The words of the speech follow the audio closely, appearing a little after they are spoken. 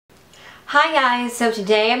Hi guys, so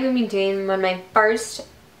today I'm going to be doing one of my first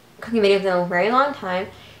cooking videos in a very long time.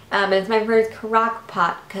 It's my first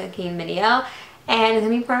Crockpot cooking video, and it's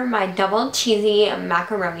going to be for my double cheesy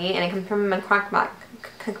macaroni, and it comes from my Crockpot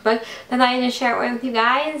cookbook that I wanted to share it with you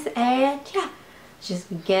guys, and yeah, just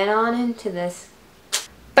get on into this.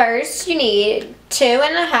 First, you need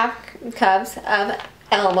 2.5 cups of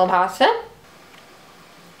elbow pasta.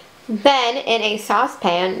 Then, in a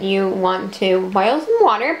saucepan, you want to boil some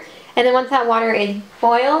water. And then once that water is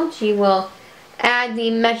boiled, you will add the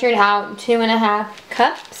measured out 2.5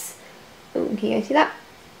 cups. Ooh, can you guys see that?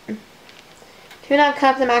 2.5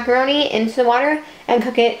 cups of macaroni into the water and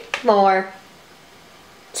cook it for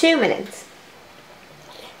 2 minutes.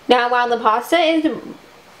 Now while the pasta is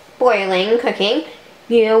boiling, cooking,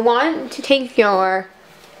 you want to take your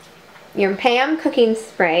Pam cooking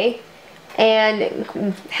spray and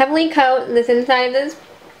heavily coat this inside of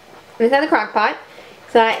the crock pot,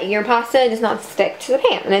 so that your pasta does not stick to the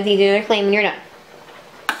pan and it's easier to clean when you're done.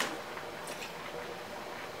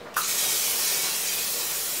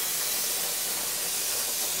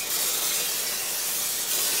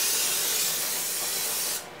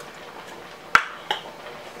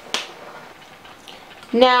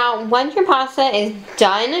 Now, once your pasta is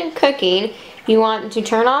done cooking, you want to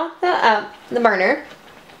turn off the burner,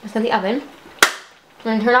 so the oven. You're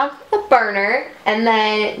going to turn off the burner and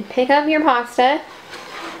then pick up your pasta.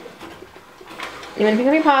 You want to pick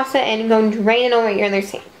up your pasta and go and drain it over your other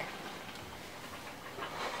sink.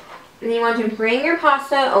 And you want to bring your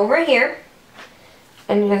pasta over here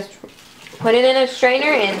and just put it in a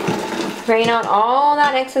strainer and drain out all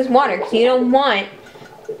that excess water, because you don't want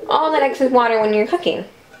all that excess water when you're cooking.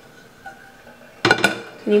 And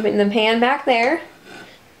you put the pan back there.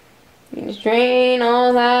 You just drain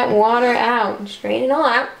all that water out. Just drain it all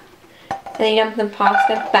out. And then you dump the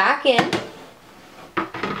pasta back in.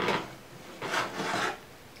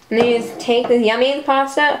 And then you just take this yummy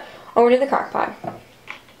pasta over to the crock pot.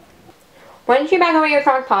 Once you're back over your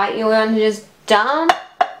crock pot, you want to just dump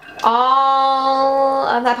all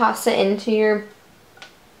of that pasta into your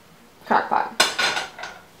crock pot.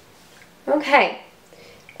 Okay.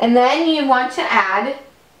 And then you want to add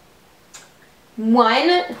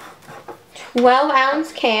 1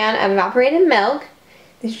 12-ounce can of evaporated milk.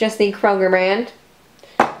 This is just the Kroger brand.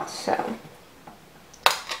 So,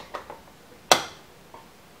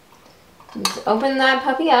 just open that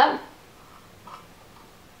puppy up.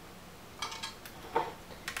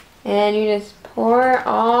 And you just pour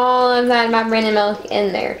all of that evaporated milk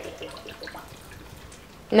in there.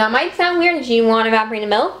 Now, it might sound weird that you want evaporated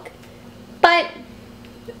milk, but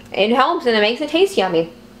it helps and it makes it taste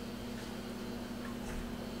yummy.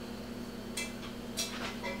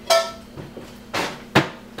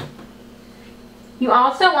 You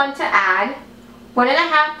also want to add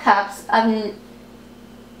 1.5 cups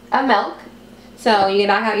of milk. So you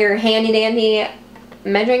back out your handy dandy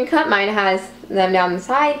measuring cup. Mine has them down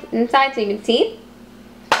the inside so you can see.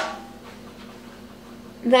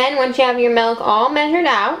 Then once you have your milk all measured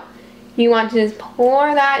out, you want to just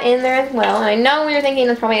pour that in there as well. And I know you're thinking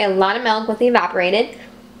that's probably a lot of milk with the evaporated,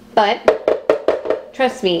 but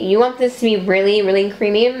trust me, you want this to be really, really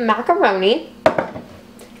creamy macaroni.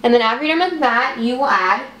 And then after you're done with that, you will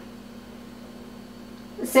add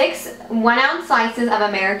 6 1-ounce slices of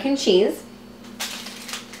American cheese.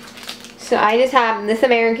 So I just have this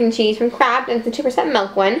American cheese from Kraft, and it's the 2%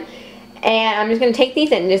 milk one. And I'm just going to take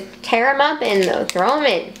these and just tear them up and throw them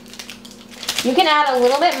in. You can add a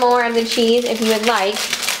little bit more of the cheese if you would like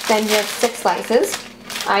than just 6 slices.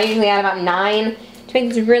 I usually add about 9 to make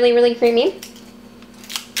this really, really creamy.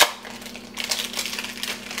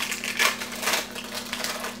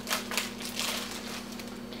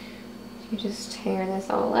 You just tear this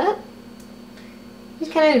all up.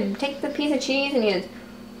 Just kind of take the piece of cheese and you just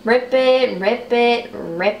rip it, rip it,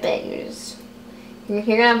 rip it.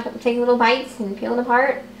 You're going to take little bites and peel it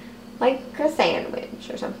apart like a sandwich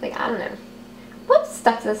or something. I don't know. Whoops,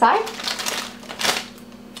 stuck to the side.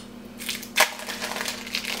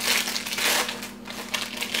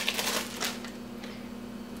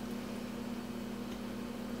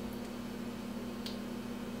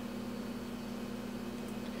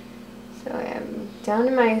 So I'm down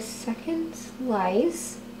to my second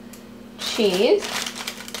slice cheese.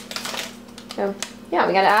 So yeah,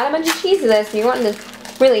 we gotta add a bunch of cheese to this. You want this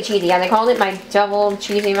really cheesy. Yeah, they called it my double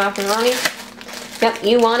cheesy macaroni. Yep,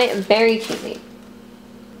 you want it very cheesy.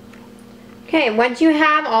 Okay, once you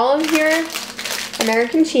have all of your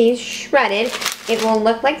American cheese shredded, it will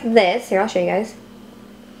look like this. Here, I'll show you guys.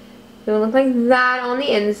 It will look like that on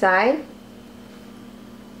the inside.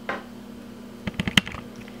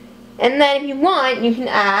 And then if you want, you can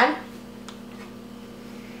add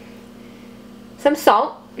some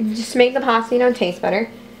salt, just to make the pasta, you know, taste better.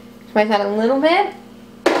 So I add a little bit.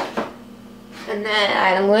 And then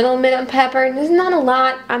add a little bit of pepper. This is not a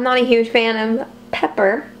lot. I'm not a huge fan of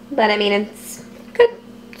pepper, but I mean, it's good.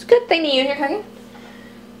 It's a good thing to use in your cooking.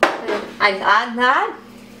 I add that.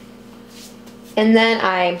 And then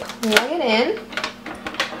I plug it in.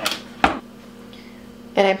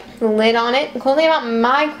 And I put the lid on it. The cool thing about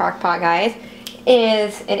my crock pot, guys,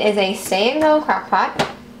 is it is a stay and go crock pot.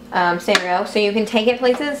 Stay and go. So you can take it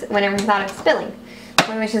places whenever without it spilling.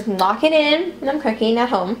 So let's just lock it in when I'm cooking at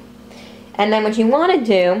home. And then what you want to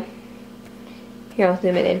do, here I'll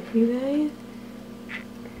zoom it in for you guys.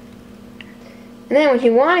 And then what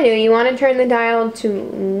you want to do, you want to turn the dial to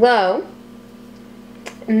low.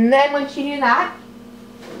 And then once you do that,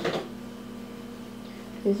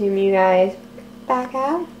 zoom you guys back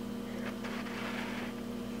out.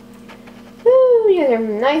 Woo, you guys are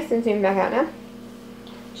nice and zoomed back out now.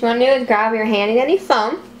 What you want to do is grab your handy dandy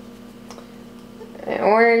phone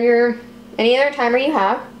or your any other timer you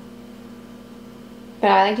have. But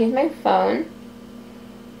I like to use my phone.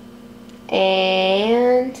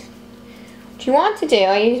 And what you want to do,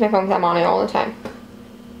 I use my phone because I'm on it all the time.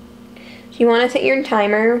 So you want to set your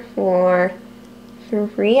timer for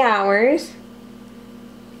 3 hours.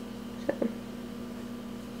 So.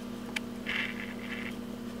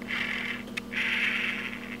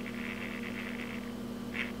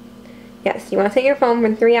 Yes, you want to set your phone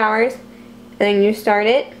for 3 hours, and then you start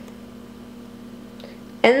it.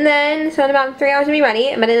 And then, so in about 3 hours to be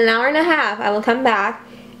ready, but in an hour and a half, I will come back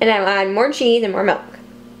and I will add more cheese and more milk.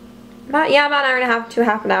 About an hour and a half to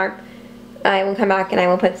half an hour. I will come back and I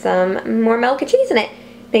will put some more milk and cheese in it.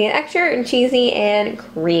 Make it extra cheesy and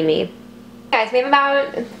creamy. Guys, we have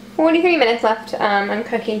about 43 minutes left on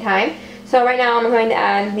cooking time. So right now I'm going to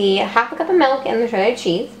add the half a cup of milk and the shredded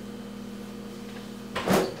cheese.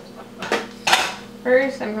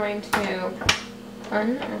 First, I'm going to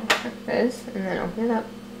untuck this and then open it up.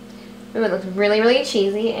 Ooh, it looks really, really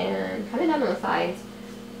cheesy and kind of done on the sides.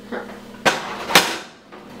 Huh.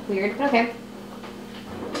 Weird, but okay.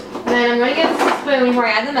 And then I'm going to get a spoon before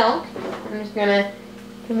I add the milk. I'm just going to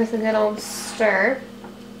give this a good old stir.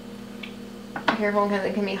 Be careful because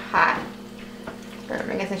it can be hot.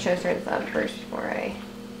 I guess I should stir this up first before I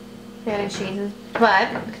add the cheeses.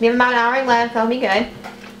 But, because we have about an hour left, that'll be good.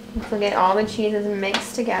 We'll get all the cheeses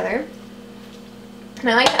mixed together. And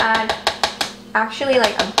I like to add, actually,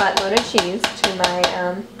 like a buttload of cheese to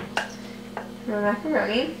my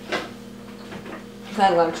macaroni. Because I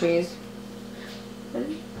love cheese.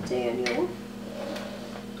 And Daniel.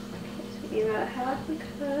 So you got half a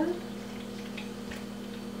cup.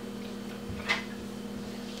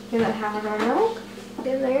 And then half of our milk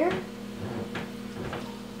in there.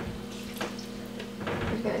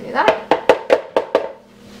 Just gonna do that.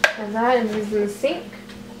 And that is in the sink.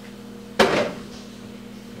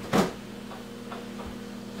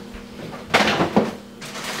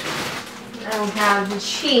 I'll have the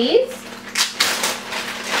cheese.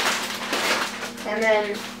 And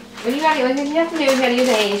then what you have to do is you gotta use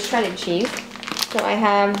a shredded cheese. So I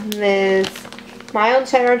have this mild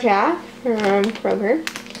cheddar jack from Kroger.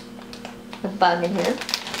 A bug in here.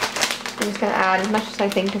 I'm just gonna add as much as I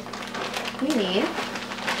think we need.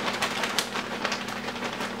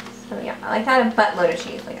 So yeah, I like to add a buttload of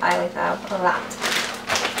cheese. Like I like to have a lot.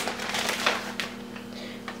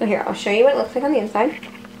 So here, I'll show you what it looks like on the inside.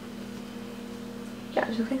 Yeah,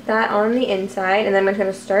 just look like that on the inside, and then I'm just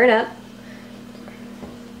gonna stir it up.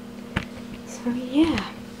 So yeah,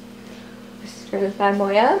 just stir this bad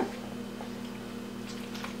boy up.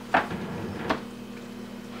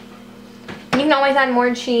 You can always add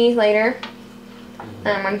more cheese later,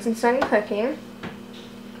 once it's done cooking.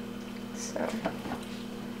 So yeah.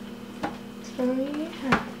 I'm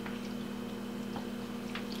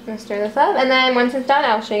gonna stir this up, and then once it's done,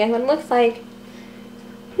 I'll show you guys what it looks like.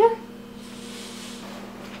 Yeah.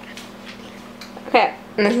 Okay,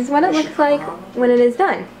 and this is what it looks like when it is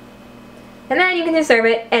done. And then you can just serve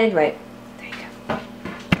it and enjoy it.